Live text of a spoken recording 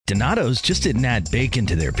Donato's just didn't add bacon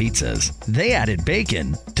to their pizzas. They added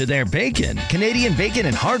bacon to their bacon. Canadian bacon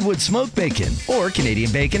and hardwood smoked bacon, or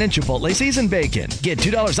Canadian bacon and Chipotle seasoned bacon. Get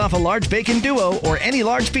 $2 off a large bacon duo or any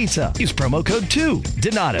large pizza. Use promo code 2.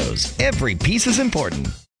 Donato's. Every piece is important.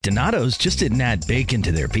 Donato's just didn't add bacon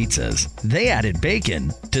to their pizzas. They added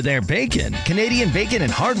bacon to their bacon. Canadian bacon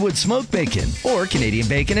and hardwood smoked bacon, or Canadian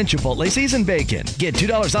bacon and Chipotle seasoned bacon. Get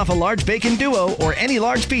 $2 off a large bacon duo or any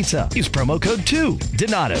large pizza. Use promo code 2.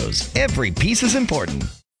 Donato's. Every piece is important.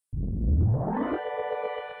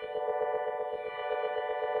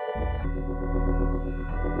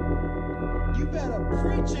 You better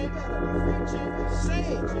preach it. Say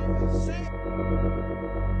it.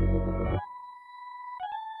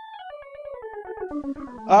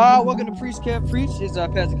 Welcome to Preach Kev Preach. It's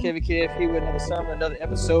Pastor Kevin Kev here with another sermon, another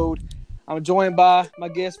episode. I'm joined by my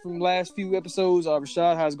guest from last few episodes,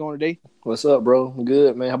 Rashad. How's it going today? What's up, bro? I'm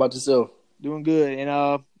good, man. How about yourself? Doing good. And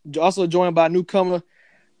also joined by newcomer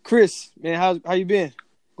Chris. Man, how you been?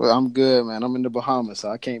 Well, I'm good, man. I'm in the Bahamas,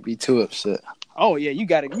 so I can't be too upset. Oh yeah, you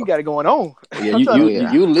got it going on. Yeah,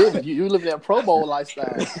 you live that Pro Bowl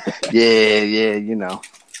lifestyle. Yeah, you know.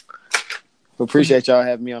 Appreciate y'all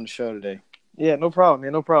having me on the show today. Yeah, no problem,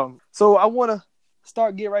 man. No problem. So I want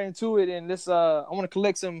to get right into it, and I want to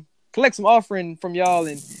collect some offering from y'all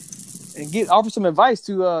and offer some advice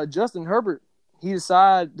to Justin Herbert. He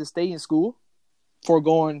decided to stay in school for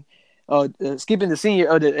skipping the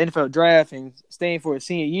NFL draft and staying for a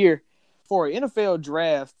senior year. For an NFL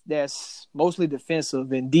draft that's mostly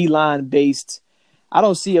defensive and D-line based, I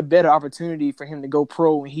don't see a better opportunity for him to go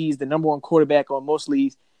pro when he's the number one quarterback on most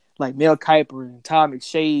leagues, like Mel Kiper and Todd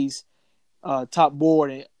McShay's top board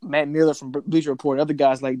and Matt Miller from Bleacher Report and other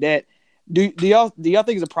guys like that. Do y'all think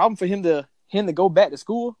it's a problem for him to go back to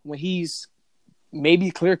school when he's maybe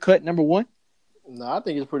clear cut number one? No, I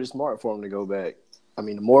think it's pretty smart for him to go back. I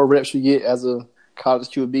mean, the more reps you get as a college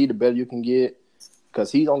QB, the better you can get. Because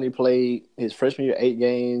he's only played his freshman year 8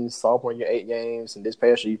 games, sophomore year 8 games, and this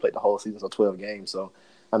past year he played the whole season, so 12 games. So,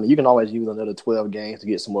 I mean, you can always use another 12 games to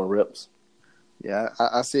get some more reps. Yeah,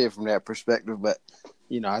 I see it from that perspective, but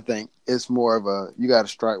I think it's more of you got to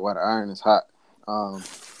strike while the iron is hot.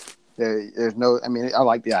 There's no, I mean, I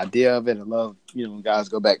like the idea of it. I love, when guys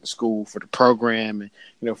go back to school for the program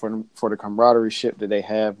and, for the camaraderie that they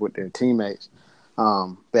have with their teammates.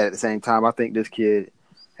 But at the same time, I think this kid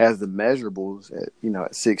has the measurables at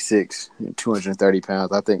 6'6", 230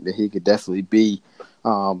 pounds. I think that he could definitely be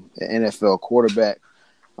an NFL quarterback.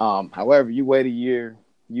 However, you wait a year,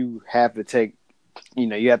 you have to take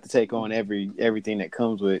on everything that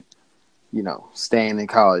comes with, staying in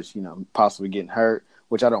college, possibly getting hurt,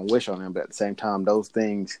 which I don't wish on him. But at the same time, those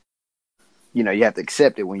things, you have to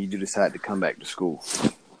accept it when you do decide to come back to school.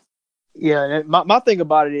 Yeah, my thing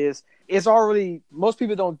about it is it's already – most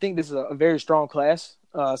people don't think this is a very strong class.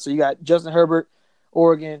 So you got Justin Herbert,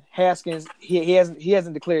 Oregon, Haskins. He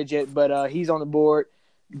hasn't declared yet, but he's on the board.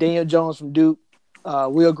 Daniel Jones from Duke,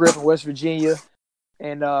 Will Grier from West Virginia,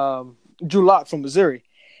 and Drew Lock from Missouri.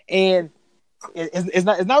 And it's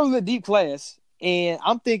not really a deep class. And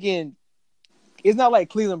I'm thinking it's not like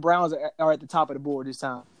Cleveland Browns are at the top of the board this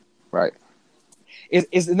time. Right.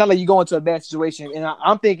 It's not like you go into a bad situation. And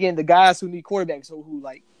I'm thinking the guys who need quarterbacks, who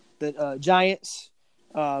like the Giants.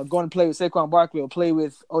 Going to play with Saquon Barkley or play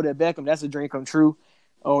with Odell Beckham, that's a dream come true.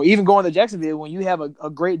 Or even going to Jacksonville when you have a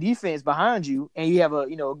great defense behind you and you have a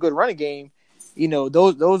good running game,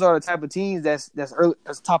 those are the type of teams that's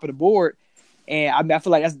top of the board. And I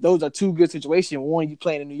feel like those are two good situations. One, you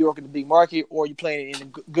playing in New York in the big market, or you playing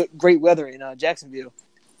in great weather in Jacksonville.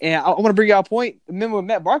 And I want to bring y'all a point. Remember when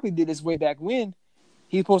Matt Barkley did this way back when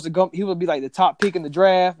he was supposed to go, he would be like the top pick in the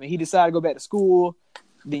draft, and he decided to go back to school.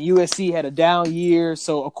 Then USC had a down year,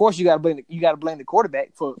 so of course you got to blame the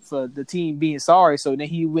quarterback for the team being sorry. So then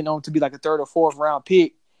he went on to be like a 3rd or 4th round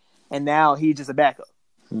pick, and now he's just a backup.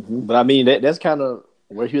 Mm-hmm. But I mean that's kind of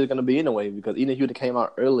where he was going to be anyway, because even if he would have came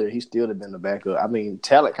out earlier, he still would have been the backup. I mean,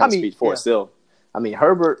 talent kind of speaks for itself. I mean,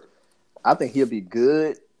 Herbert, I think he'll be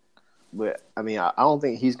good, but I mean, I don't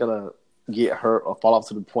think he's going to get hurt or fall off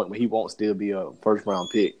to the point where he won't still be a 1st round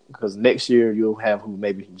pick, because next year you'll have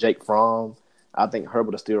maybe Jake Fromm. I think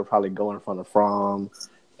Herbert will still probably go in front of Fromm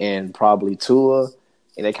and probably Tua,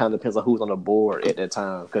 and it kind of depends on who's on the board at that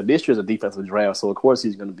time. Because this year's a defensive draft, so of course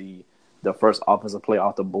he's going to be the first offensive player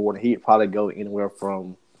off the board. He'd probably go anywhere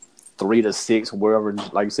from 3 to 6, wherever,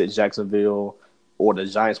 like you said, Jacksonville or the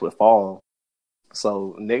Giants would fall.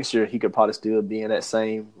 So next year he could probably still be in that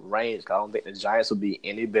same range. I don't think the Giants will be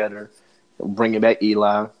any better bringing back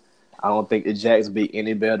Eli. I don't think the Jags will be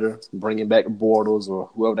any better bringing back Bortles or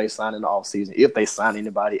whoever they sign in the offseason, if they sign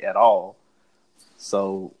anybody at all.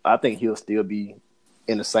 So I think he'll still be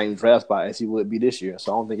in the same draft spot as he would be this year.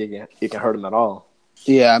 So I don't think it can hurt him at all.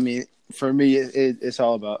 Yeah, I mean, for me, it's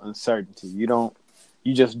all about uncertainty.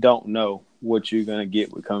 You just don't know what you're gonna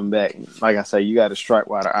get with coming back. Like I say, you got to strike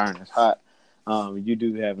while the iron is hot. You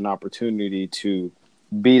do have an opportunity to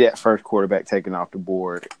be that first quarterback taken off the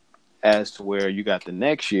board, as to where you got the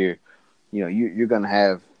next year. You know, you're gonna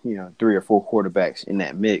have 3 or 4 quarterbacks in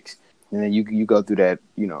that mix, and then you go through that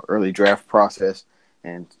early draft process,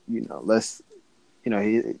 and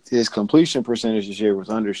his completion percentage this year was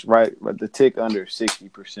but the tick under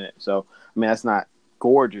 60%. So I mean, that's not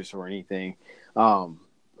gorgeous or anything.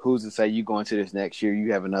 Who's to say you go into this next year,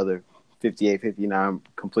 you have another 58, 59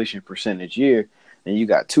 completion percentage year, and you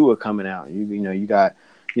got Tua coming out. You got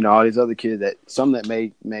all these other kids that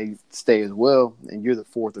may stay as well, and you're the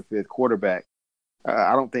 4th or 5th quarterback.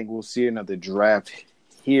 I don't think we'll see another draft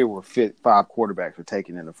here where 5 quarterbacks are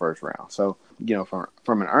taken in the first round. So,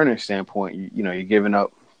 from an earnings standpoint,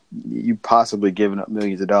 you possibly giving up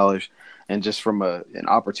millions of dollars. And just from an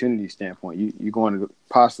opportunity standpoint, you're going to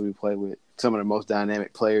possibly play with some of the most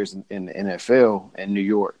dynamic players in the NFL in New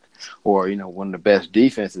York, or, one of the best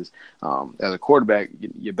defenses. As a quarterback,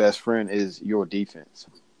 your best friend is your defense.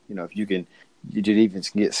 If your defense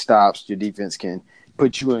can get stops, your defense can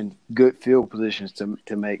put you in good field positions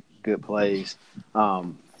to make good plays.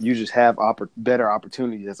 You just have better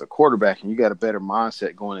opportunities as a quarterback, and you got a better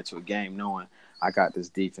mindset going into a game knowing I got this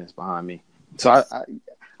defense behind me. So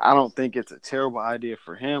I don't think it's a terrible idea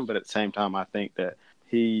for him, but at the same time, I think that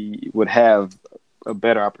he would have a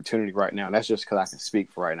better opportunity right now. And that's just because I can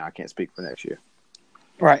speak for right now. I can't speak for next year.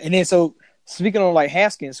 Right. And then so speaking on like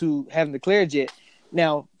Haskins, who haven't declared yet,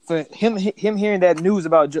 now for him hearing that news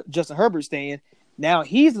about Justin Herbert staying, now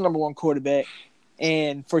he's the number 1 quarterback.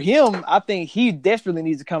 And for him, I think he desperately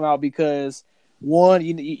needs to come out because, one,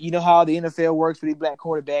 you know how the NFL works for these black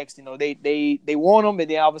quarterbacks. They want them, and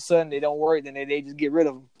then all of a sudden they don't work, then they just get rid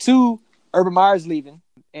of them. 2, Urban Meyer's leaving,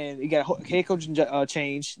 and you got a head coaching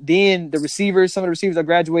change. Then some of the receivers are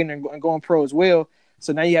graduating and going pro as well.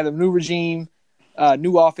 So now you have a new regime,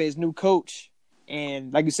 new offense, new coach.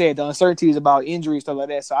 And like you said, the uncertainty is about injuries, stuff like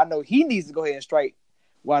that. So I know he needs to go ahead and strike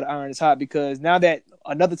while the iron is hot, because now that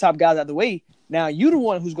another top guy's out of the way, now you're the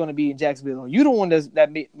one who's going to be in Jacksonville. You're the one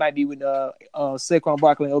that might be with Saquon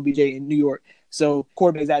Barkley and OBJ in New York. So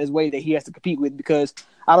quarterback's out his way that he has to compete with, because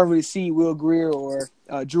I don't really see Will Grier or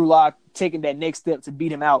Drew Lock taking that next step to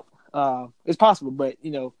beat him out. It's possible, but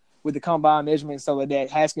with the combine measurement and stuff like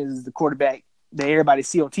that, Haskins is the quarterback that everybody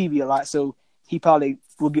see on TV a lot. So he probably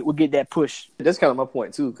will get that push. That's kind of my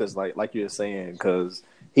point too, because like you're saying, because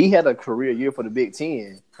he had a career year for the Big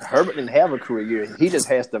Ten. Herbert didn't have a career year. He just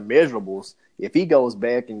has the measurables. If he goes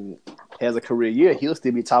back and has a career year, he'll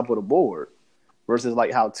still be top of the board. Versus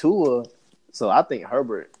like how Tua. So I think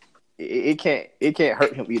Herbert, it can't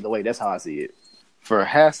hurt him either way. That's how I see it. For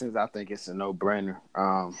Haskins, I think it's a no-brainer.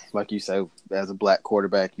 Like you say, as a black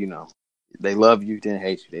quarterback, they love you, didn't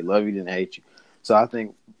hate you. They love you, didn't hate you. So I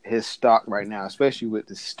think his stock right now, especially with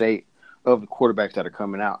the state of the quarterbacks that are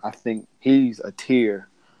coming out, I think he's a tier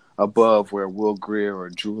above where Will Grier or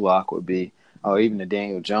Drew Lock would be, or even the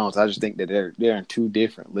Daniel Jones. I just think that they're in 2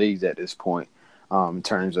 different leagues at this point, in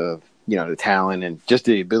terms of the talent and just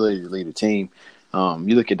the ability to lead a team.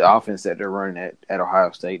 You look at the offense that they're running at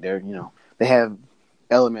Ohio State. They have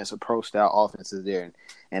elements of pro style offenses there,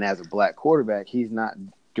 and as a black quarterback, he's not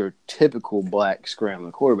your typical black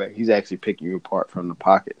scrambling quarterback. He's actually picking you apart from the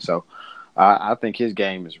pocket. So I think his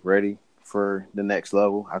game is ready for the next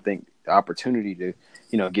level. I think the opportunity to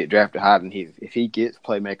get drafted high, and if he gets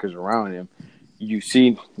playmakers around him, you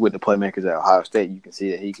see with the playmakers at Ohio State, you can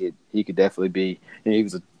see that he could definitely be. He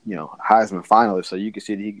was a Heisman finalist, so you can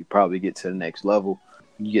see that he could probably get to the next level.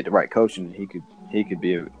 You get the right coaching, he could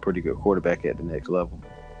be a pretty good quarterback at the next level.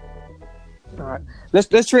 All right, let's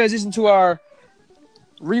transition to our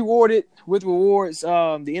rewarded with rewards. The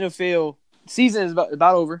NFL season is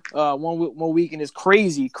about over. One more week in this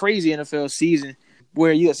crazy NFL season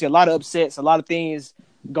where you see a lot of upsets, a lot of things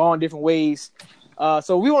going different ways.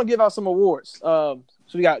 So we want to give out some awards. So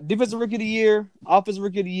we got Defensive Rookie of the Year, Offensive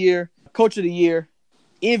Rookie of the Year, Coach of the Year,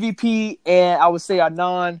 MVP, and I would say our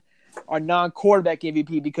non-quarterback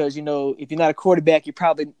MVP, because if you're not a quarterback, you're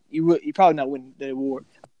probably not winning the award.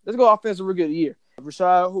 Let's go Offensive Rookie of the Year.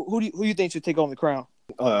 Rashad, who do you think should take home the crown?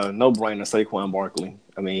 No brainer, Saquon Barkley.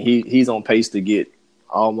 I mean, he's on pace to get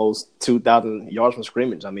almost 2,000 yards from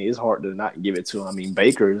scrimmage. I mean, it's hard to not give it to him. I mean,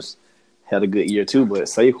 Baker's had a good year too, but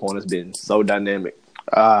Saquon has been so dynamic.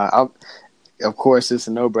 Of course, it's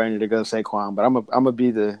a no-brainer to go Saquon, but I'm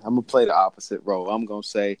gonna play the opposite role. I'm gonna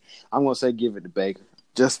say give it to Baker.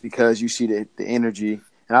 just because you see the energy.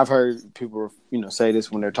 And I've heard people, say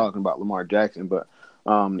this when they're talking about Lamar Jackson, but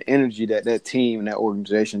the energy that team and that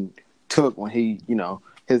organization took when he,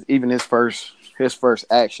 his first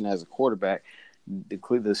action as a quarterback,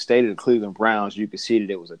 the state of the Cleveland Browns, you could see that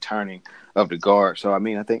it was a turning of the guard. So,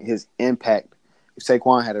 I think his impact,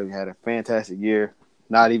 Saquon had a fantastic year,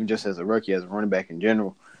 not even just as a rookie, as a running back in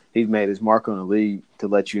general. He's made his mark on the league to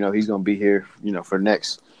let you know he's going to be here, for the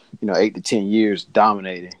next, 8 to 10 years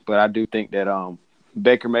dominating. But I do think that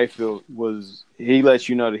Baker Mayfield he lets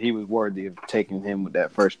you know that he was worthy of taking him with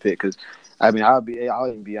that first pick. Because, I'll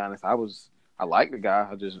even be honest, I like the guy.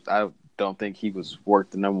 I don't think he was worth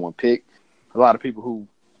the number one pick. A lot of people who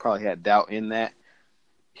probably had doubt in that,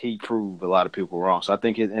 he proved a lot of people wrong. So I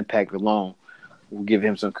think his impact alone will give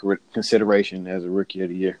him some consideration as a rookie of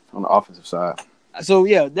the year on the offensive side. So,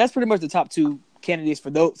 yeah, that's pretty much the top two candidates for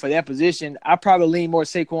that position. I probably lean more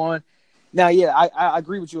Saquon. Now, yeah, I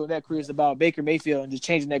agree with you on that, Chris, about Baker Mayfield and just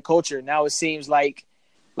changing that culture. Now it seems like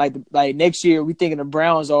next year we thinking the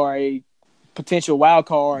Browns are a potential wild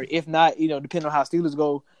card, if not, depending on how Steelers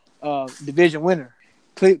go, division winner.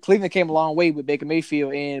 Cleveland came a long way with Baker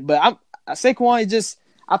Mayfield, but Saquon is just,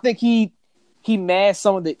 I think he masked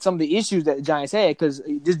some of the issues that the Giants had, because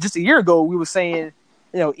just a year ago we were saying,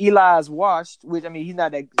 Eli's washed, which, he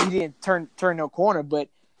didn't turn no corner, but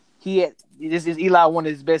this is Eli one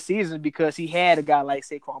of his best seasons because he had a guy like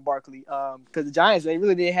Saquon Barkley. Because the Giants, they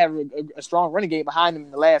really didn't have a strong running game behind him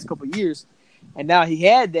in the last couple of years, and now he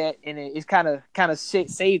had that, and it's kind of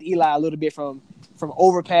saved Eli a little bit from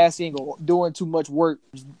overpassing or doing too much work.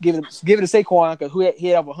 Just give it to Saquon, because he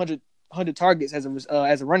had over 100 targets as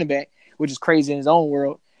a running back, which is crazy in his own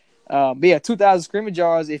world. But yeah, 2,000 scrimmage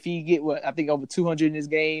yards. If he get I think over 200 in this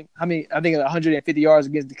game, I think 150 yards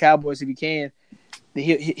against the Cowboys if he can, then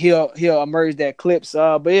he'll emerge that clips.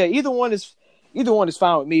 But yeah, either one is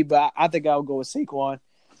fine with me. But I think I'll go with Saquon.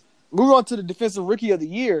 Moving on to the defensive rookie of the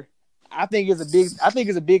year, I think it's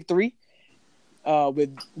a big three.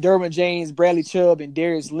 With Derwin James, Bradley Chubb, and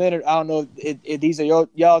Darius Leonard. I don't know if these are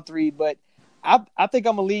y'all three, but I think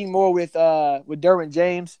I'm gonna lean more with Derwin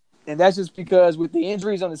James. And that's just because with the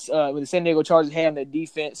injuries with the San Diego Chargers having that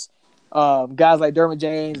defense, guys like Derwin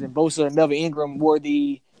James and Bosa and Melvin Ingram were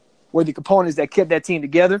the components that kept that team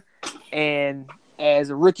together. And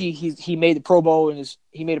as a rookie, he made the Pro Bowl, and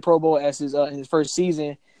he made a Pro Bowl as in his first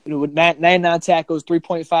season. With 99 tackles,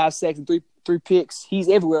 3.5 sacks, and three picks. He's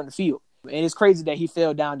everywhere on the field, and it's crazy that he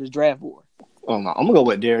fell down this draft board. I'm gonna go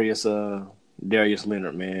with Darius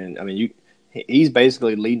Leonard, man. He's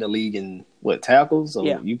basically leading the league in tackles, so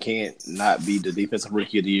you can't not be the defensive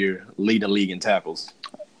rookie of the year, leading the league in tackles.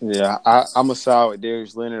 Yeah, I'm a side with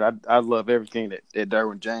Darius Leonard. I love everything that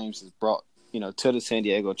Derwin James has brought, to the San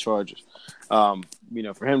Diego Chargers.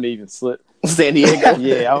 For him to even slip San Diego.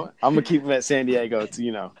 Yeah, I'm gonna keep him at San Diego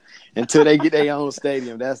until they get their own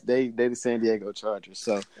stadium. They the San Diego Chargers.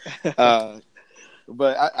 So,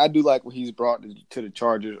 but I do like what he's brought to the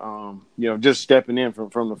Chargers. Just stepping in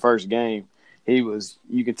from the first game.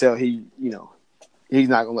 You can tell he's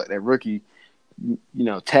not gonna let that rookie,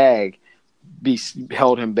 tag be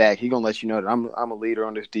held him back. He's gonna let you know that I'm a leader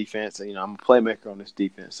on this defense, and I'm a playmaker on this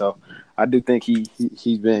defense. So I do think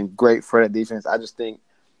he's been great for that defense. I just think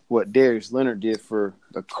what Darius Leonard did for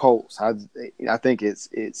the Colts, I think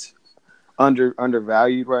it's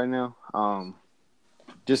undervalued right now.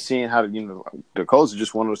 Just seeing how the Colts are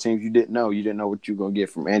just one of those teams you didn't know what you're gonna get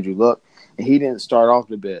from Andrew Luck, and he didn't start off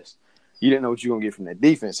the best. You didn't know what you're gonna get from that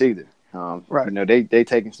defense either. Right. They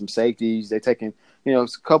taking some safeties, they taking a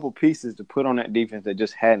couple pieces to put on that defense that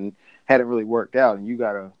just hadn't really worked out, and you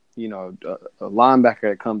got a linebacker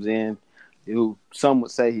that comes in who some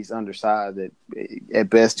would say he's undersized, at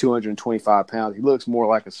best 225 pounds. He looks more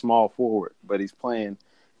like a small forward, but he's playing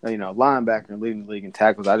linebacker and leading the league in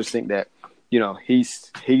tackles. I just think that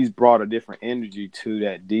he's brought a different energy to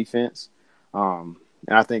that defense. And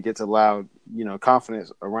I think it's allowed,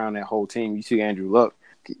 confidence around that whole team. You see Andrew Luck,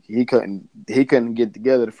 he couldn't get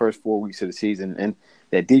together the first 4 weeks of the season, and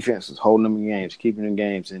that defense was holding them in games, keeping them in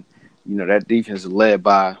games, and that defense is led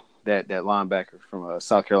by that linebacker from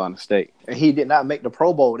South Carolina State. And he did not make the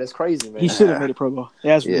Pro Bowl. That's crazy, man. He should have made the Pro Bowl.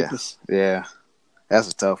 That's ridiculous. Yeah, that's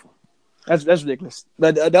a tough one. That's ridiculous.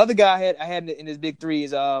 But the other guy I had in his big three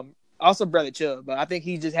is also Bradley Chubb, but I think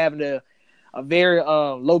he's just having a very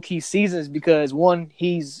low-key seasons because, one,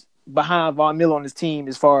 he's behind Von Miller on his team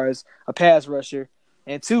as far as a pass rusher,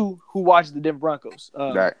 and two, who watches the Denver Broncos.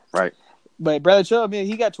 Right. But Bradley Chubb, man,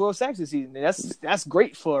 he got 12 sacks this season, and that's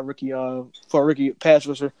great for a rookie pass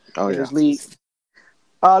rusher in this league.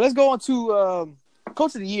 Let's go on to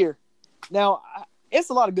Coach of the Year. Now, it's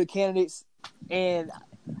a lot of good candidates, and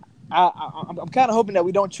I'm kind of hoping that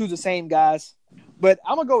we don't choose the same guys. But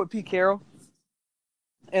I'm gonna go with Pete Carroll.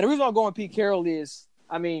 And the reason I'm going with Pete Carroll is,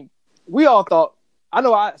 I mean, we all thought,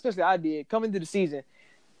 especially I did, coming into the season,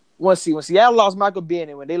 when Seattle lost Michael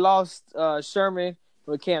Bennett, when they lost Sherman,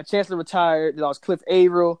 when Cam Chancellor retired, they lost Cliff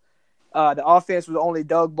Averill. The offense was only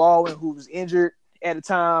Doug Baldwin, who was injured at the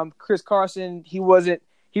time. Chris Carson, he wasn't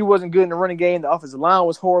good in the running game. The offensive line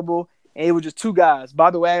was horrible, and it was just two guys,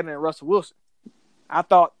 Bobby Wagner and Russell Wilson. I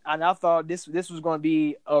thought this was going to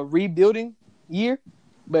be a rebuilding year,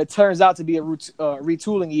 but it turns out to be a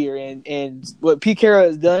retooling year. And what Pete Carroll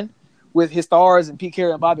has done with his stars and Pete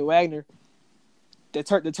Carroll and Bobby Wagner, to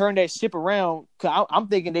turn that ship around. Cause I'm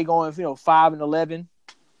thinking they're going 5-11,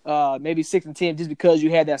 maybe 6-10, just because you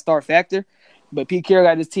had that star factor. But Pete Carroll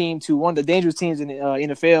got his team to one of the dangerous teams in the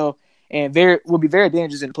NFL, and will be very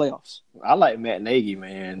dangerous in the playoffs. I like Matt Nagy,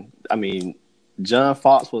 man. I mean, John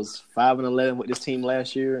Fox was 5-11 with this team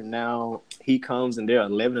last year, and now he comes and they're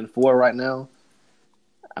 11-4 right now.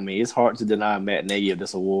 I mean, it's hard to deny Matt Nagy of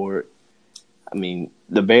this award. I mean,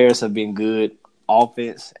 the Bears have been good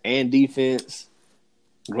offense and defense.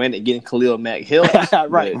 Granted, getting Khalil Mack helps,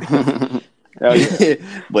 right?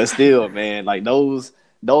 But still, man, like those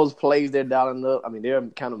plays they're dialing up. I mean, they're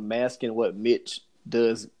kind of masking what Mitch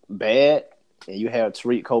does bad. And you have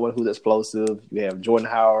Tariq Cohen, who's explosive. You have Jordan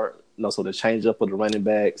Howard, so the change up of the running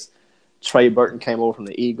backs. Trey Burton came over from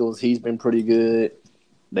the Eagles. He's been pretty good.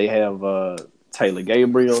 They have Taylor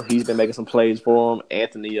Gabriel. He's been making some plays for them.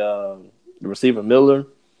 Anthony, the receiver Miller.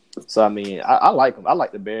 So I mean, I like them. I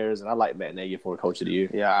like the Bears, and I like Matt Nagy for Coach of the Year.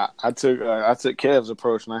 Yeah, I took Kev's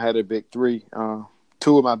approach, and I had a big three.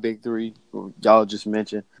 Two of my big three, y'all just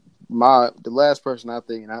mentioned. The last person I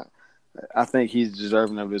think he's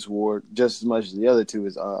deserving of this award just as much as the other two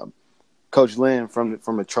is Coach Lynn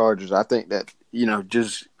from the Chargers. I think that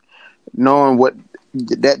just knowing what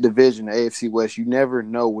that division, the AFC West, you never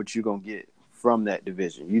know what you're gonna get from that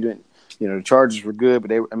division. You didn't. The Chargers were good, but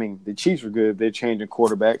the Chiefs were good. They're changing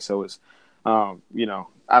quarterback, so it's, I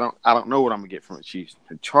don't know what I'm gonna get from the Chiefs.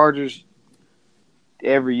 The Chargers,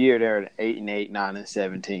 every year they're at 8-8,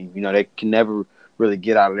 9-17. They can never really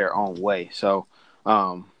get out of their own way. So,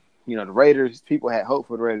 the Raiders, people had hope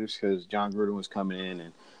for the Raiders because John Gruden was coming in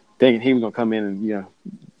and thinking he was gonna come in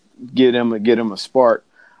and get them a spark.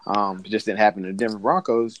 It just didn't happen. The Denver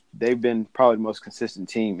Broncos, they've been probably the most consistent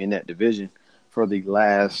team in that division for the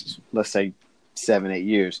last, let's say, 7-8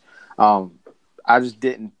 years. I just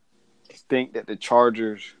didn't think that the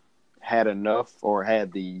Chargers had enough or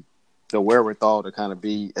had the wherewithal to kind of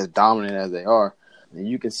be as dominant as they are. And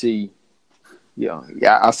you can see,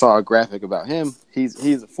 I saw a graphic about him.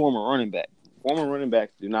 He's a former running back. Former running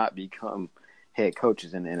backs do not become head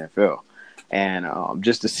coaches in the NFL. And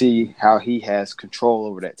just to see how he has control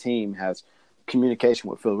over that team, has communication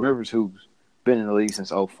with Phil Rivers, who's been in the league since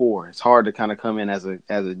 2004. It's hard to kind of come in as a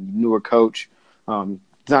newer coach.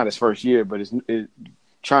 It's not his first year, but it's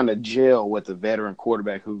trying to gel with a veteran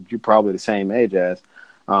quarterback who you're probably the same age as,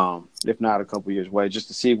 if not a couple years away, just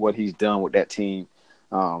to see what he's done with that team.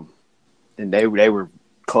 And they were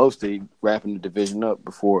close to wrapping the division up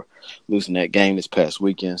before losing that game this past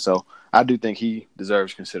weekend. So I do think he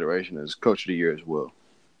deserves consideration as Coach of the Year as well.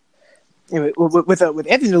 Anyway, with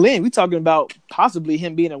Anthony Lynn, we're talking about possibly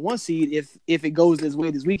him being a 1 seed if it goes this way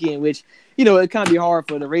this weekend, which, it kind of be hard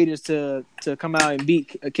for the Raiders to come out and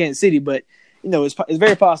beat Kansas City, but, it's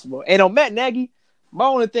very possible. And on Matt Nagy, my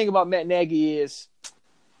only thing about Matt Nagy is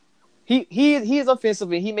he is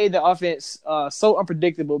offensive, and he made the offense so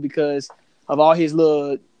unpredictable because of all his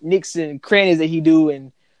little nicks and crannies that he do,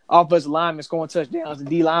 and offensive linemen scoring touchdowns and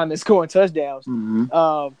D linemen scoring touchdowns.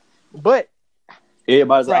 Mm-hmm. But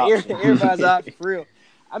everybody's everybody's option for real.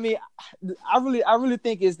 I mean, I really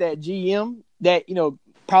think it's that GM that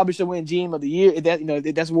probably should win GM of the year. If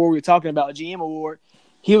that's what we were talking about, a GM award.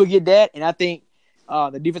 He would get that, and I think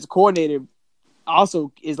the defensive coordinator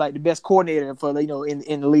also is like the best coordinator for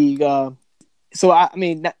in the league. So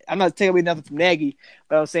I'm not taking away nothing from Nagy,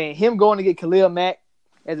 but I'm saying him going to get Khalil Mack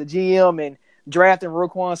as a GM and drafting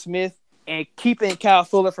Roquan Smith and keeping Kyle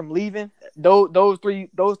Fuller from leaving. Those three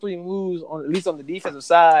moves, at least on the defensive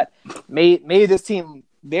side, made this team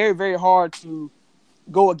very, very hard to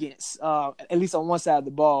go against, at least on one side of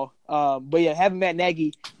the ball. But yeah, having Matt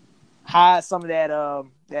Nagy hide some of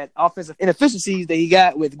that offensive inefficiencies that he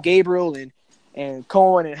got with Gabriel and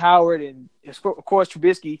Cohen and Howard and of course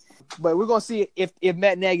Trubisky. But we're gonna see if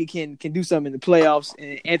Matt Nagy can do something in the playoffs,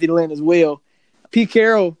 and Anthony Lynn as well. Pete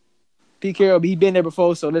Carroll, he's been there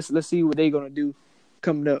before, so let's see what they're gonna do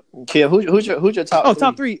coming up. Kev, who's your top? Oh,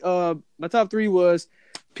 top three. My top three was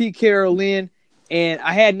Pete Carroll, Lynn, and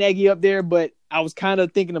I had Nagy up there, but I was kind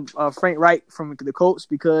of thinking of Frank Wright from the Colts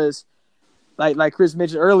because, like Chris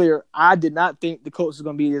mentioned earlier, I did not think the Colts was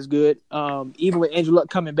going to be as good, even with Andrew Luck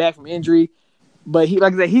coming back from injury. But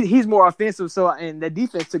like I said, he's more offensive, so and that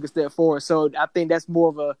defense took a step forward. So I think that's more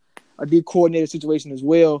of a deep coordinator situation as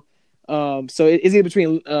well. So it's in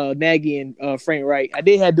between Nagy and Frank Wright. I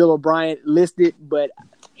did have Bill O'Brien listed, but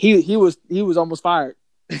he was almost fired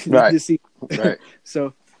this season. Right.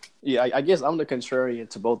 So yeah, I guess I'm the contrarian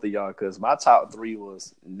to both of y'all because my top three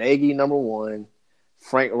was Nagy number 1,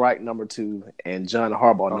 Frank Wright number 2, and John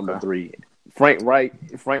Harbaugh number 3. Frank Wright,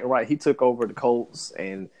 he took over the Colts,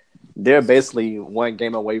 and they're basically one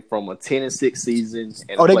game away from a 10-6 season.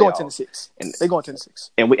 And they're going 10-6. They're going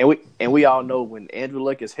 10-6. And we all know when Andrew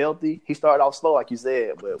Luck is healthy, he started off slow, like you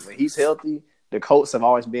said, but when he's healthy, the Colts have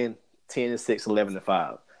always been 10-6,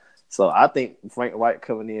 11-5. So I think Frank Wright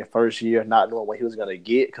coming in first year, not knowing what he was going to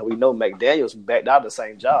get, because we know McDaniels backed out of the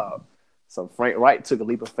same job. So Frank Wright took a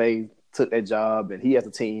leap of faith, took that job, and he has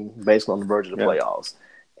a team basically on the verge of the playoffs.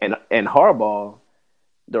 And Harbaugh,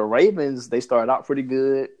 the Ravens, they started out pretty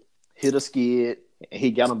good, hit a skid, and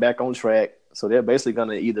he got them back on track. So they're basically going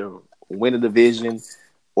to either win the division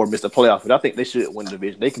or miss the playoffs. But I think they should win the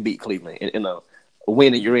division. They can beat Cleveland in a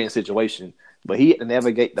win-and-you're-in situation. But he had to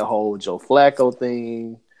navigate the whole Joe Flacco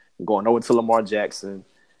thing, going over to Lamar Jackson.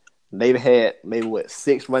 They've had maybe,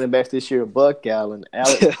 6 running backs this year? Buck Allen,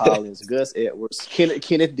 Alex Collins, Gus Edwards,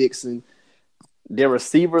 Kenneth Dixon. Their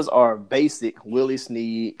receivers are basic. Willie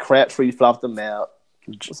Snead, Crabtree flopped them out.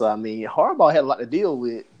 So, I mean, Harbaugh had a lot to deal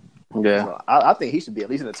with. Yeah. So I think he should be at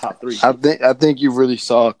least in the top 3. I think you really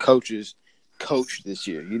saw coaches coach this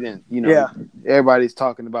year. You didn't, everybody's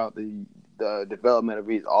talking about the development of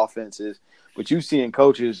these offenses, but you seeing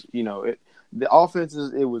coaches, the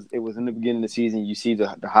offenses, it was in the beginning of the season, you see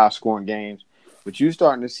the high scoring games, but you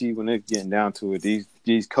starting to see when it's getting down to it,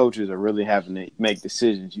 these coaches are really having to make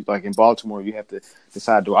decisions. Like in Baltimore, you have to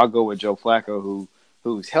decide, do I go with Joe Flacco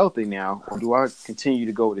who's healthy now, or do I continue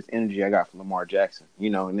to go with this energy I got from Lamar Jackson?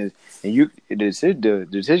 The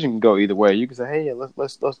decision can go either way. You can say, hey,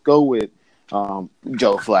 let's go with Joe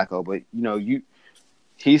Flacco, but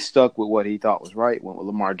he stuck with what he thought was right, went with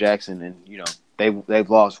Lamar Jackson, and they've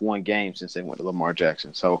lost one game since they went to Lamar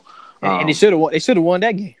Jackson. So and they should have won. They should have won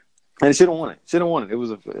that game. And they should have won it. It was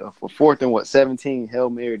a 4th and 17 Hail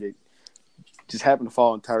Mary that just happened to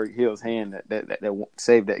fall in Tyreek Hill's hand that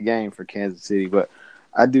saved that game for Kansas City. But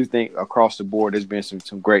I do think across the board there's been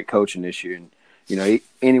some great coaching this year, and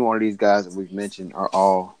any one of these guys that we've mentioned are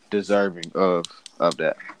all deserving of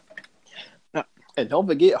that. And don't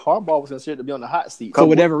forget, Harbaugh was considered to be on the hot seat for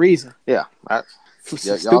whatever reason. Yeah,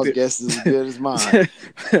 y'all's guess is as good as mine.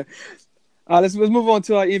 Let's move on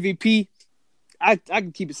to our MVP. I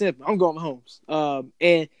can keep it simple. I'm going Mahomes.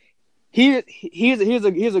 And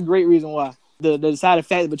here's a great reason why. The deciding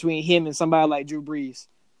factor between him and somebody like Drew Brees.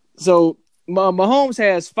 So Mahomes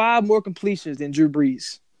has 5 more completions than Drew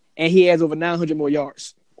Brees, and he has over 900 more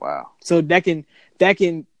yards. Wow. So that can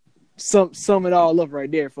sum it all up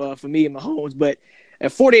right there for me and Mahomes. But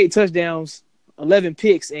at 48 touchdowns, 11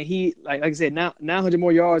 picks, and he like I said, now 900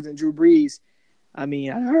 more yards than Drew Brees. I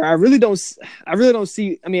mean, I really don't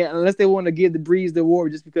see. I mean, unless they want to give the Brees the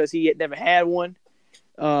award just because he had never had one.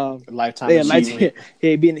 Lifetime achievement.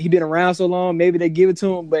 He been around so long. Maybe they give it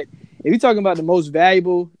to him. But if you're talking about the most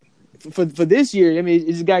valuable for this year, I mean,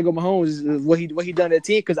 it's got to go Mahomes. Is what he done to the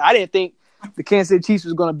team, because I didn't think the Kansas City Chiefs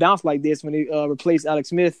was going to bounce like this when they replaced Alex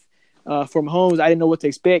Smith for Mahomes. I didn't know what to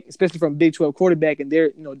expect, especially from a Big 12 quarterback and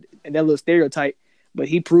and that little stereotype. But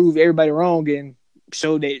he proved everybody wrong and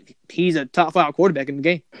showed that he's a top 5 quarterback in the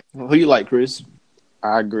game. Who you like, Chris?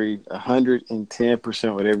 I agree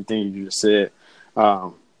 110% with everything you just said.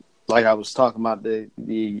 Like I was talking about the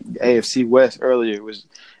AFC West earlier, it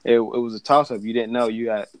was a toss up. You didn't know. You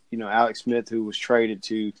got Alex Smith, who was traded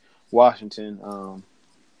to Washington.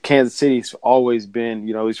 Kansas City's always been,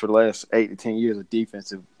 at least for the last 8 to 10 years, a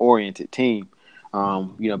defensive oriented team.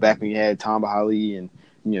 Back when you had Tom Bahali and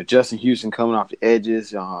Justin Houston coming off the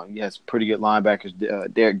edges, you had some pretty good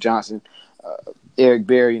linebackers, Derek Johnson, Eric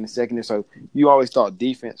Berry in the secondary. So you always thought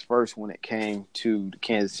defense first when it came to the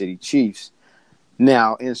Kansas City Chiefs.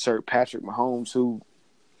 Now insert Patrick Mahomes, who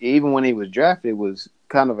even when he was drafted was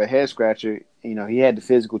kind of a head scratcher. He had the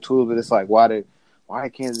physical tools, but it's like why did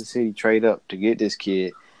Kansas City trade up to get this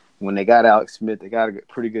kid when they got Alex Smith? They got a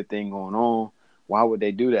pretty good thing going on. Why would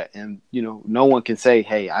they do that? And no one can say,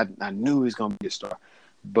 "Hey, I knew he was going to be a star."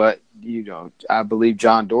 But I believe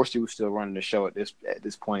John Dorsey was still running the show at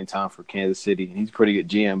this point in time for Kansas City, and he's a pretty good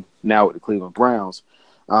GM now with the Cleveland Browns.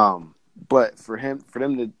 But for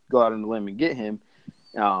them to go out on the limb and get him,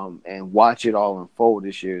 and watch it all unfold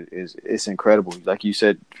this year it's incredible. Like you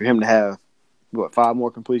said, for him to have 5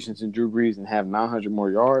 more completions than Drew Brees and have 900 more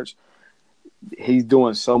yards, he's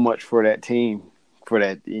doing so much for that team. For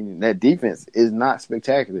that defense is not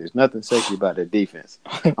spectacular. There's nothing sexy about that defense.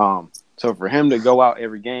 So for him to go out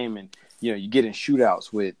every game and you get in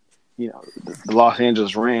shootouts with the Los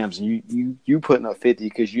Angeles Rams and you putting up 50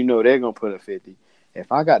 because they're gonna put up 50.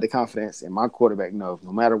 If I got the confidence in my quarterback, no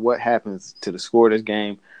matter what happens to the score of this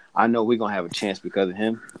game, I know we're gonna have a chance because of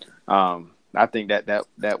him. I think that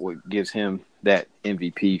what gives him that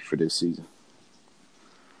MVP for this season.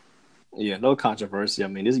 Yeah, no controversy. I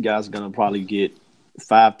mean, this guy's gonna probably get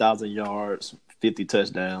 5,000 yards, 50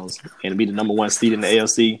 touchdowns, and be the number 1 seed in the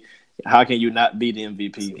AFC. How can you not be the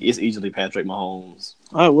MVP? It's easily Patrick Mahomes.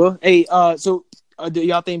 All right, well, hey, so do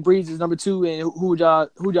y'all think Brees is number 2, and who would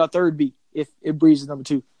y'all third be if Brees is number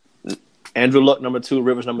 2? Andrew Luck number 2,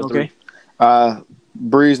 Rivers number 3.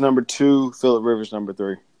 Brees number 2, Phillip Rivers number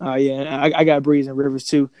 3. Yeah, I got Brees and Rivers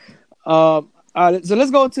too. All right, so let's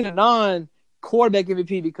go to the non-quarterback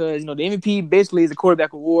MVP because the MVP basically is a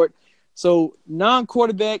quarterback award. So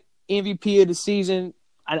non-quarterback MVP of the season,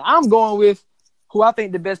 and I'm going with who I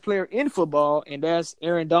think the best player in football, and that's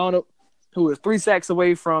Aaron Donald, who is 3 sacks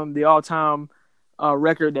away from the all-time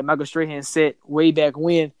record that Michael Strahan set way back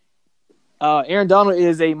when. Aaron Donald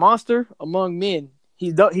is a monster among men.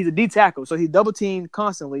 He's a D tackle, so he's double teamed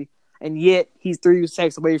constantly, and yet he's 3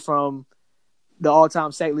 sacks away from the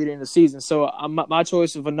all-time sack leader in the season. So my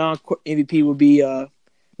choice of a non-quarterback MVP would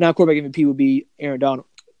be Aaron Donald.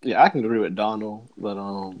 Yeah, I can agree with Donald, but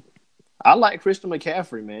I like Christian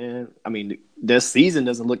McCaffrey, man. I mean, this season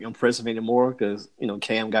doesn't look impressive anymore because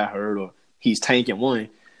Cam got hurt or he's tanking 1.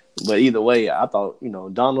 But either way, I thought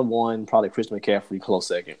Donald won, probably Christian McCaffrey close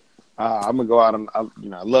second. I'm gonna go out and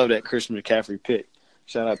I love that Christian McCaffrey pick.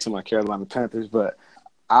 Shout out to my Carolina Panthers, but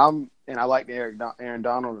I like Aaron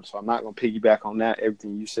Donald, so I'm not gonna piggyback on that.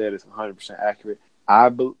 Everything you said is 100% accurate.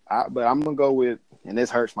 But I'm gonna go with, and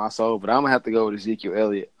this hurts my soul, but I'm gonna have to go with Ezekiel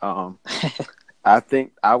Elliott. I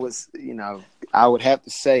think I would have to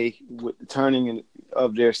say with the turning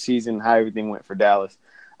of their season, how everything went for Dallas.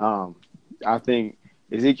 I think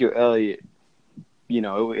Ezekiel Elliott,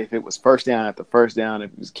 if it was first down after first down,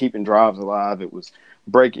 if it was keeping drives alive, it was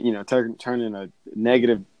breaking, turning a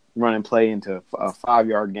negative running play into a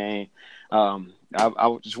 5-yard gain.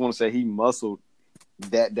 I just want to say he muscled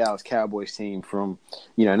that Dallas Cowboys team from,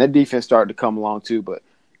 and that defense started to come along too, but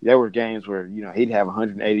there were games where, he'd have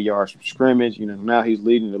 180 yards from scrimmage. Now he's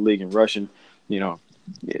leading the league in rushing.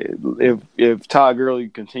 If Todd Gurley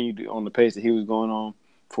continued on the pace that he was going on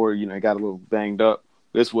before, he got a little banged up,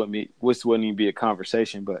 this wouldn't even be a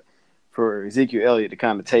conversation. But for Ezekiel Elliott to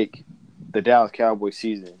kind of take the Dallas Cowboys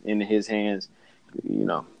season into his hands,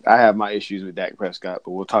 I have my issues with Dak Prescott,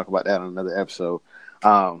 but we'll talk about that on another episode.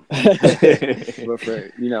 But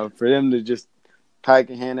for them to just Ty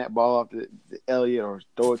can hand that ball off to Elliott or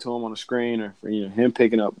throw it to him on the screen, or for him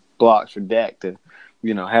picking up blocks for Dak to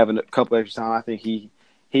having a couple extra time, I think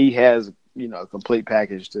he has a complete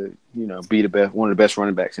package to be one of the best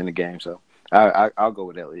running backs in the game. So I'll go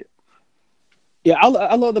with Elliott. Yeah,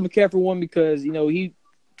 I love the McCaffrey one because he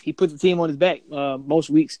puts the team on his back most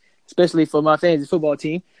weeks, especially for my fantasy football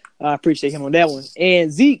team. I appreciate him on that one.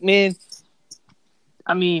 And Zeke, man,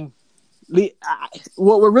 I mean,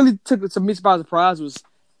 what really took me by surprise was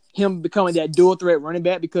him becoming that dual threat running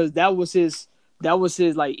back because that was his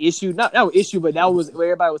like issue. Not that was issue, but that was what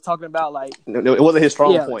everybody was talking about. Like it wasn't his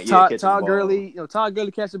strong point. Todd Gurley, Todd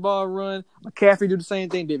Gurley catch the ball, run. McCaffrey do the same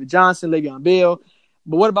thing. David Johnson, Le'Veon Bell.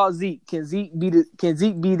 But what about Zeke? Can Zeke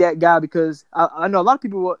be that guy? Because I know a lot of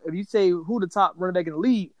people. If you say who the top running back in the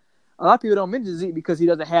league, a lot of people don't mention Zeke because he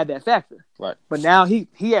doesn't have that factor. Right. But now he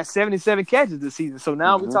has 77 catches this season. So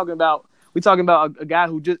now we're talking about a guy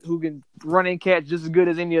who can run and catch just as good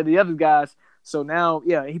as any of the other guys. So now,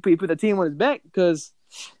 yeah, he put the team on his back because,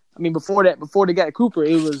 I mean, before they got Cooper,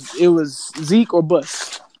 it was Zeke or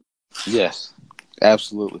bust. Yes,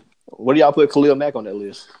 absolutely. What do y'all put Khalil Mack on that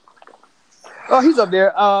list? Oh, he's up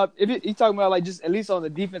there. If he's talking about like just at least on the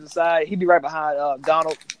defensive side, he'd be right behind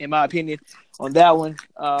Donald, in my opinion, on that one.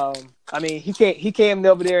 I mean, he came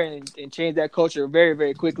over there and changed that culture very,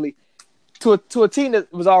 very quickly to a team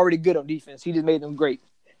that was already good on defense. He just made them great.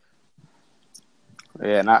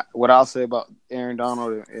 Yeah, and what I'll say about Aaron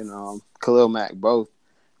Donald and Khalil Mack both,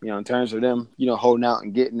 in terms of them, holding out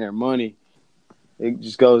and getting their money, it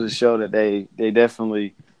just goes to show that they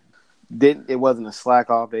definitely didn't. It wasn't a slack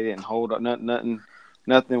off. They didn't hold up. Nothing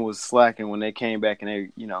was slacking when they came back, and they,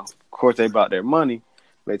 of course, they bought their money.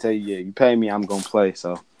 They tell you, yeah, you pay me, I'm gonna play.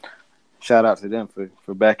 So, shout out to them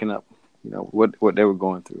for backing up what they were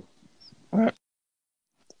going through. All right.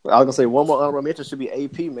 I was gonna say one more honorable mention should be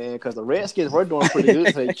AP, man, because the Redskins were doing pretty good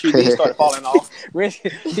until QB started falling off.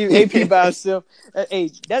 AP by himself. Hey,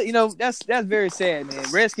 that's very sad, man.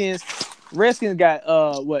 Redskins got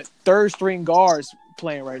third string guards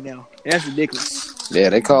playing right now. That's ridiculous. Yeah,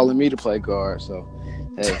 they calling me to play guard, so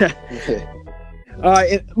hey. All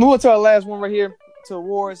right, moving to our last one right here to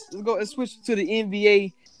awards. Let's switch to the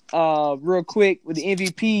NBA real quick with the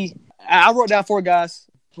MVP. I wrote down 4 guys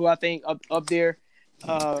who I think up there.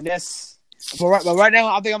 But right now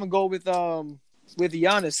I think I'm gonna go with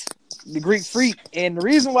Giannis, the Greek Freak, and the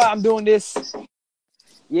reason why I'm doing this,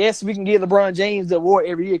 yes, we can give LeBron James the award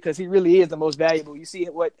every year because he really is the most valuable. You see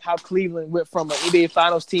how Cleveland went from an NBA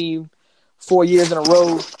Finals team 4 years in a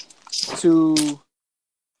row to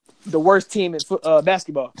the worst team in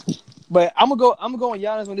basketball. But I'm gonna go on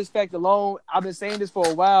Giannis on this fact alone. I've been saying this for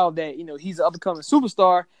a while that he's an up and coming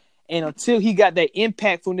superstar. And until he got that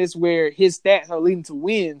impactfulness where his stats are leading to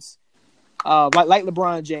wins, like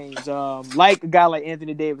LeBron James, like a guy like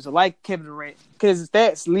Anthony Davis, or like Kevin Durant, because his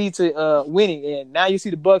stats lead to winning. And now you see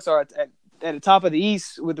the Bucks are at the top of the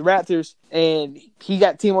East with the Raptors, and he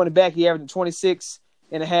got team on the back. He averaged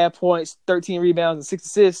 26.5 points, 13 rebounds, and 6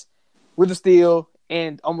 assists with a steal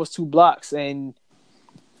and almost 2 blocks. And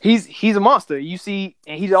he's a monster. You see,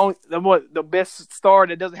 and he's the best star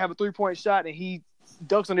that doesn't have a 3-point shot, and he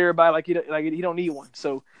dunks on everybody like he don't need one.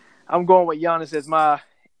 So I'm going with Giannis as my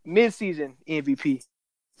mid-season MVP.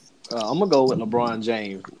 I'm gonna go with LeBron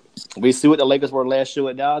James. We see what the Lakers were last year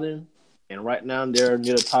without him, and right now they're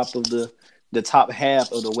near the top of the top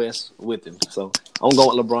half of the West with him. So I'm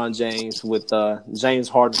going with LeBron James with James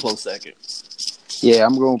Harden close second. Yeah,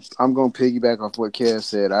 I'm going to piggyback off what Kev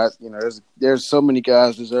said. There's so many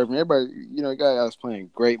guys deserving. Everybody, guys playing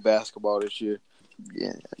great basketball this year.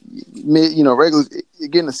 Yeah, regulars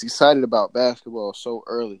getting us excited about basketball so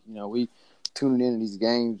early. We tuning into these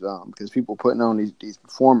games because people putting on these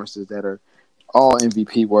performances that are all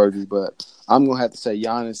MVP worthy. But I'm gonna have to say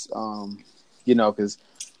Giannis, because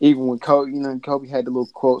even when Kobe had the little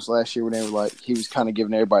quotes last year when they were like he was kind of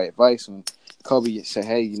giving everybody advice when Kobe said,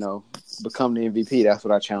 "Hey, become the MVP. That's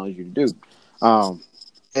what I challenge you to do."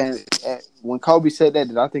 And when Kobe said that,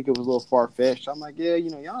 did I think it was a little far fetched? I'm like, yeah,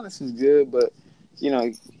 Giannis is good, but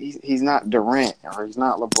he's not Durant or he's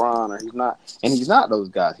not LeBron or he's not those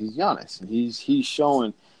guys. He's Giannis. He's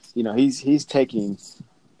showing, he's taking,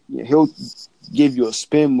 he'll give you a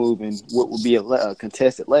spin move and what would be a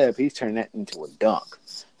contested layup. He's turning that into a dunk.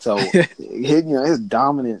 So, his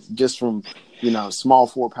dominance just from, small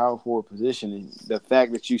forward, power forward position, and the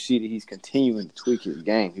fact that you see that he's continuing to tweak his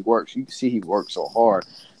game. You can see he works so hard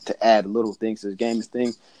to add little things to his game.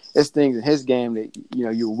 It's things in his game that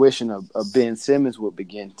you're wishing a Ben Simmons would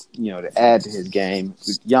begin to add to his game.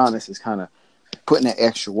 Giannis is kind of putting that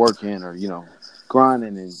extra work in, or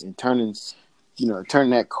grinding and turning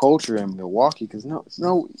that culture in Milwaukee. Because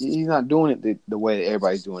no, he's not doing it the way that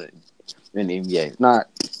everybody's doing it in the NBA.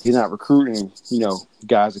 He's not recruiting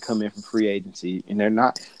guys to come in from free agency, and they're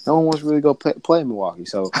not. No one wants to really go play in Milwaukee.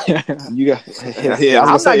 So you got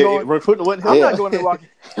I'm not going to Milwaukee.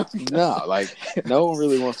 No, no one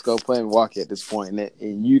really wants to go play in Milwaukee at this point,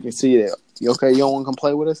 and you can see that. Okay, you don't want to come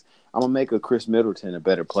play with us? I'm gonna make a Chris Middleton a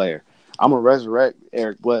better player. I'm gonna resurrect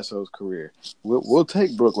Eric Bledsoe's career. We'll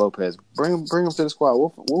take Brook Lopez, bring him to the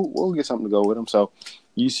squad. We'll get something to go with him. So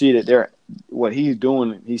you see that what he's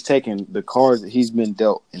doing, he's taking the cards that he's been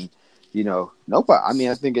dealt, and nobody. I mean,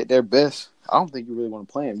 I think at their best, I don't think you really want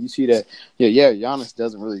to play him. You see that, Giannis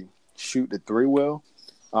doesn't really shoot the 3 well,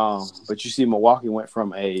 but you see Milwaukee went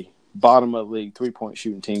from a bottom of the league 3-point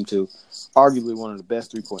shooting team to arguably one of the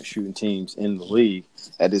best 3-point shooting teams in the league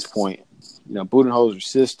at this point. Budenholzer's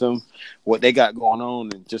system, what they got going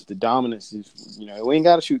on, and just the dominance is, we ain't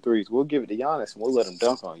got to shoot threes. We'll give it to Giannis and we'll let him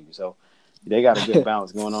dunk on you. So they got a good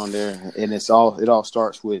balance going on there, and it all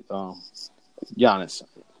starts with Giannis,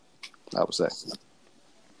 I would say.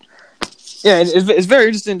 Yeah, and it's very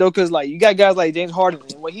interesting though, because you got guys like James Harden,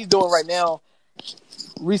 and what he's doing right now,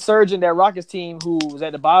 resurging that Rockets team who was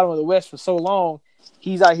at the bottom of the West for so long.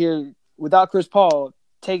 He's out here without Chris Paul,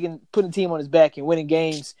 putting the team on his back and winning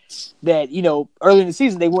games that early in the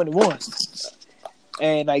season they wouldn't have won.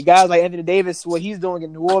 And guys like Anthony Davis, what he's doing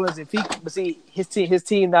in New Orleans, but see his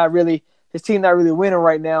team not really winning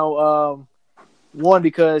right now. One,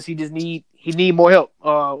 because he need more help,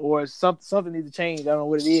 or something needs to change. I don't know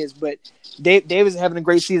what it is, but Davis is having a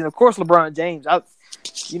great season. Of course, LeBron James. I'm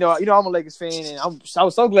a Lakers fan, and I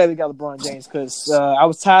was so glad we got LeBron James because I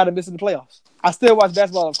was tired of missing the playoffs. I still watch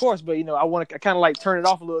basketball, of course, but I kind of turn it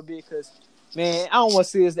off a little bit because, man, I don't want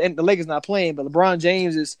to see the Lakers not playing. But LeBron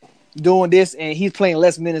James is doing this, and he's playing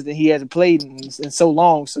less minutes than he hasn't played in so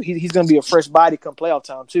long. So he's going to be a fresh body come playoff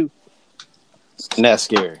time too. And that's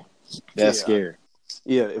scary. That's scary.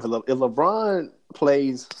 Yeah, if LeBron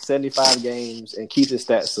plays 75 games and keeps his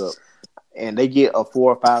stats up, and they get a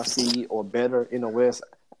 4 or 5 seed or better in the West,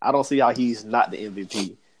 I don't see how he's not the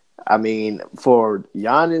MVP. I mean, for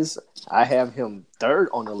Giannis, I have him third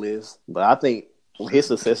on the list, but I think his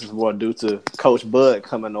success is more due to Coach Bud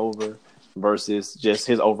coming over versus just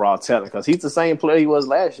his overall talent, because he's the same player he was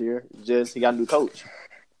last year, just he got a new coach.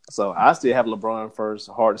 So I still have LeBron first,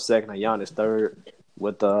 Harden second, and Giannis third,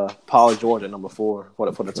 with Paul George at number 4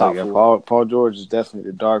 for the top 4. Paul George is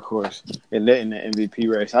definitely the dark horse in the MVP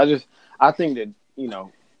race. I think that, you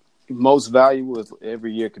know, most valuable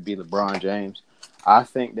every year could be LeBron James. I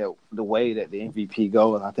think that the way that the MVP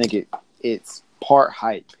goes, I think it's part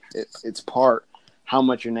hype. It's part how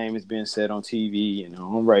much your name is being said on TV and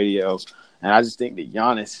on radio. And I just think that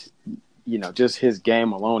Giannis, you know, just his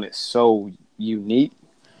game alone is so unique.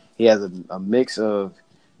 He has a mix of,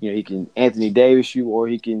 you know, he can Anthony Davis you, or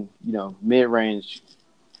he can, you know, mid-range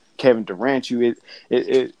Kevin Durant you.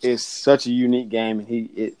 It's such a unique game, and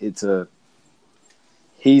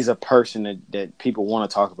he's a person that people want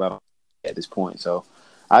to talk about at this point. So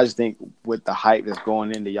I just think with the hype that's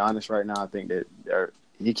going into Giannis right now, I think that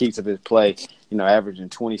he keeps up his play, you know, averaging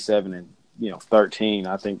 27 and, you know, 13.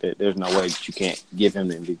 I think that there's no way that you can't give him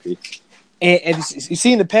the MVP. And you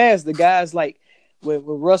see in the past, the guys like when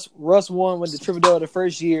Russ won with the triple-double the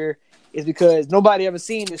first year, is because nobody ever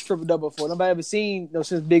seen this triple-double before. Nobody ever seen, you know,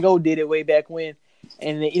 since Big O did it way back when.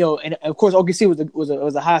 And, you know, and of course OKC was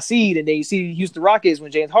a high seed, and then you see Houston Rockets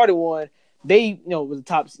when James Harden won, they, you know, was the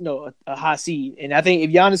top, you know, a high seed. And I think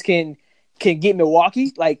if Giannis can get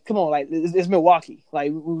Milwaukee, like, come on, like, it's Milwaukee.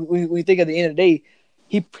 Like, we think at the end of the day,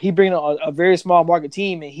 he bringing a very small market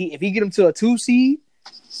team, and if he get them to a 2 seed,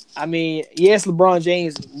 I mean, yes, LeBron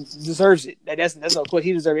James deserves it. That's no question.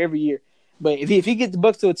 He deserves it every year. But if he gets the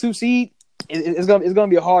Bucks to a 2 seed, it's gonna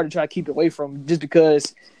be hard to try to keep it away from, just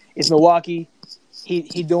because it's Milwaukee.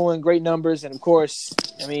 He doing great numbers, and of course,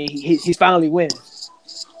 I mean, he's finally winning.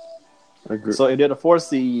 So if they're the 4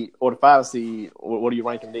 seed or the 5 seed, what do you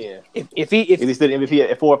rank him then? If he's still the MVP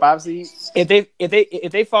at 4 or 5 seed?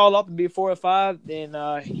 If they fall off to be 4 or 5,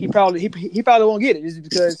 then he probably won't get it, just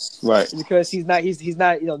because he's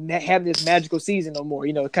not you know, having this magical season no more,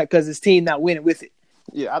 you know, because his team not winning with it.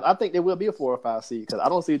 Yeah, I think there will be a 4 or 5 seed, because I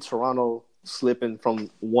don't see Toronto slipping from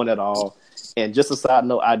 1 at all. And just a side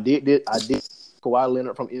note, I did Kawhi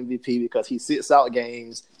Leonard from MVP because he sits out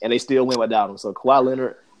games and they still win without him. So Kawhi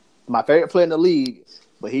Leonard, my favorite player in the league,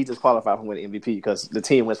 but he just qualified for winning MVP because the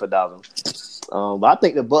team wins without him. But I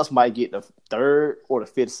think the Bucks might get the 3rd or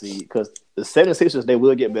the 5th seed, because the 76ers, they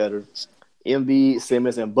will get better. Embiid,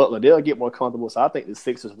 Simmons, and Butler, they'll get more comfortable. So I think the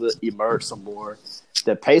Sixers will emerge some more.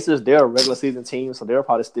 The Pacers, they're a regular season team, so they'll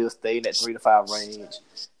probably still stay in that 3 to 5 range.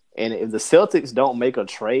 And if the Celtics don't make a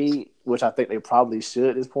trade, which I think they probably should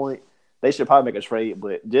at this point, they should probably make a trade.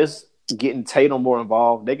 But just getting Tatum more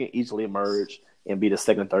involved, they can easily emerge and be the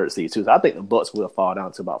 2nd, 3rd seed too. So I think the Bucks will fall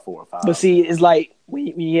down to about 4 or 5. But see, it's like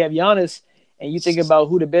when you have Giannis and you think about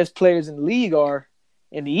who the best players in the league are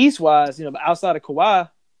in the East wise, you know, outside of Kawhi,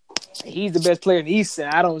 he's the best player in the East, and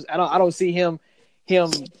I don't see him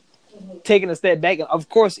taking a step back. Of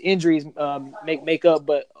course, injuries make up,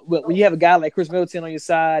 but when you have a guy like Chris Middleton on your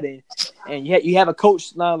side, and you have a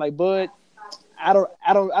coach now like Bud, I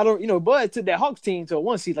don't, you know, Bud took that Hawks team to a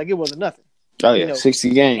 1 seed like it wasn't nothing. Oh yeah, you know? 60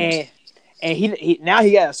 games. And he now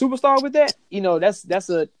he got a superstar with that. You know, that's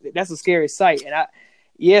a scary sight. And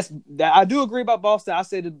I do agree about Boston. I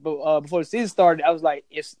said it before the season started. I was like,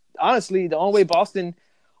 it's honestly the only way Boston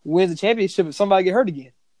wins the championship if somebody get hurt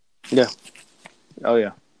again. Yeah. Oh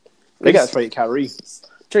yeah. They got to trade Kyrie.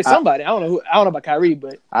 Trade somebody. I don't know about Kyrie,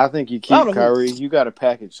 but I think you keep Kyrie. You got to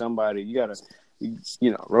package somebody. You got to, you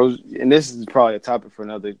know, Rose. And this is probably a topic for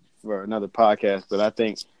another podcast. But I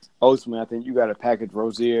think ultimately, you got to package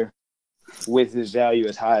Rozier with his value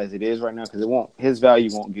as high as it is right now, because his value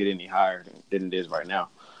won't get any higher than it is right now.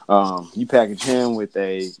 You package him with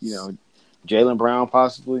a, you know, Jaylen Brown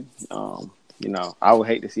possibly. You know, I would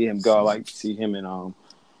hate to see him go. I like to see him and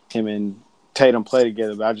Tatum play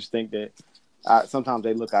together, but I just think that sometimes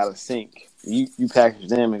they look out of sync. You package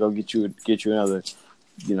them and go get you another,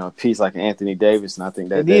 you know, piece like Anthony Davis, and I think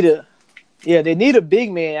that they need a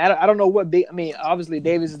big man. I don't know what big. I mean, obviously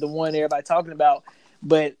Davis is the one everybody talking about,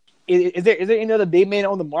 but is there any other big man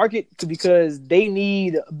on the market? Because they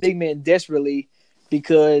need a big man desperately,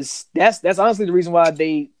 because that's honestly the reason why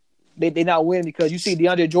they not win, because you see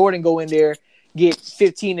DeAndre Jordan go in there, get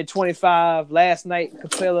 15 to 25 last night.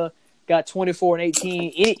 Capella got 24 and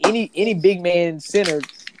 18. Any big man center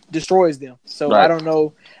destroys them. So Right. I don't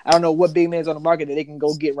know what big man's on the market that they can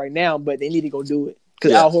go get right now, but they need to go do it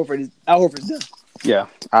because Al Horford's done. Yeah,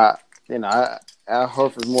 Al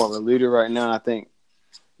Horford's more of a leader right now. I think,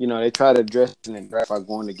 they try to address it in the draft by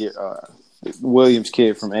going to get Williams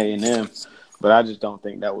kid from A&M, but I just don't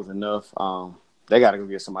think that was enough. They got to go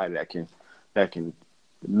get somebody that can.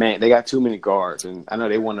 Man, they got too many guards, and I know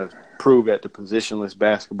they want to prove that the positionless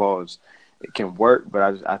basketball it can work,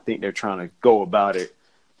 but I think they're trying to go about it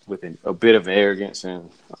with a bit of arrogance,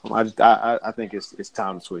 and I think it's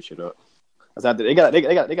time to switch it up. They got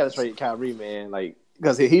to trade Kyrie, man, like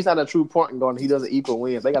because he's not a true point guard. He doesn't equal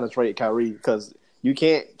wins. They got to trade Kyrie because you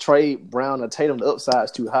can't trade Brown or Tatum. The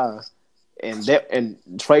upside's too high, and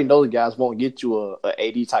trading those guys won't get you a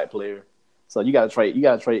AD type player. So you got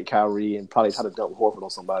to trade Kyrie and probably try to dump Horford on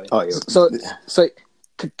somebody. Oh yeah. So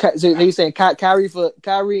you saying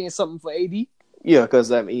Kyrie and something for AD? Yeah,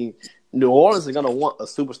 because New Orleans is gonna want a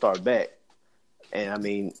superstar back, and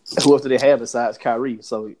who else do they have besides Kyrie?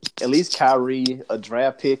 So at least Kyrie, a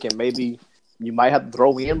draft pick, and maybe you might have to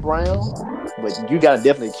throw in Brown, but you got to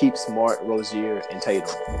definitely keep Smart, Rozier, and Tatum,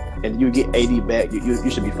 and you get AD back,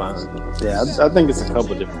 you should be fine. Yeah, I think it's a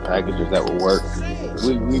couple of different packages that will work.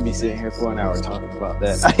 We'd be sitting here for an hour talking about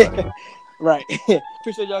that. Right.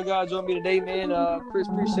 Appreciate y'all guys joining me today, man. Chris,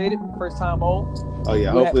 appreciate it. First time on. Oh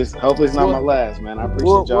yeah, hopefully it's not my last, man. I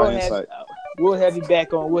appreciate y'all insight. We'll have you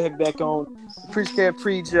back on. Preach, care,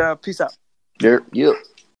 preach. Peace out. Yep.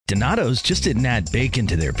 Donato's just didn't add bacon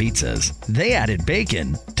to their pizzas. They added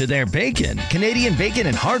bacon to their bacon. Canadian bacon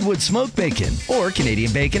and hardwood smoked bacon. Or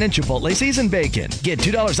Canadian bacon and Chipotle seasoned bacon. Get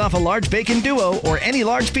 $2 off a large bacon duo or any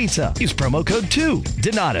large pizza. Use promo code 2.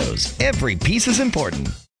 Donato's. Every piece is important.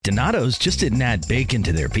 Donato's just didn't add bacon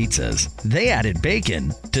to their pizzas. They added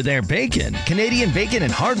bacon to their bacon. Canadian bacon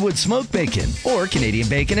and hardwood smoked bacon. Or Canadian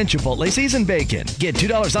bacon and Chipotle seasoned bacon. Get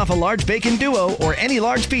 $2 off a large bacon duo or any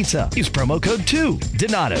large pizza. Use promo code 2.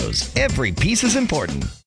 Donato's. Every piece is important.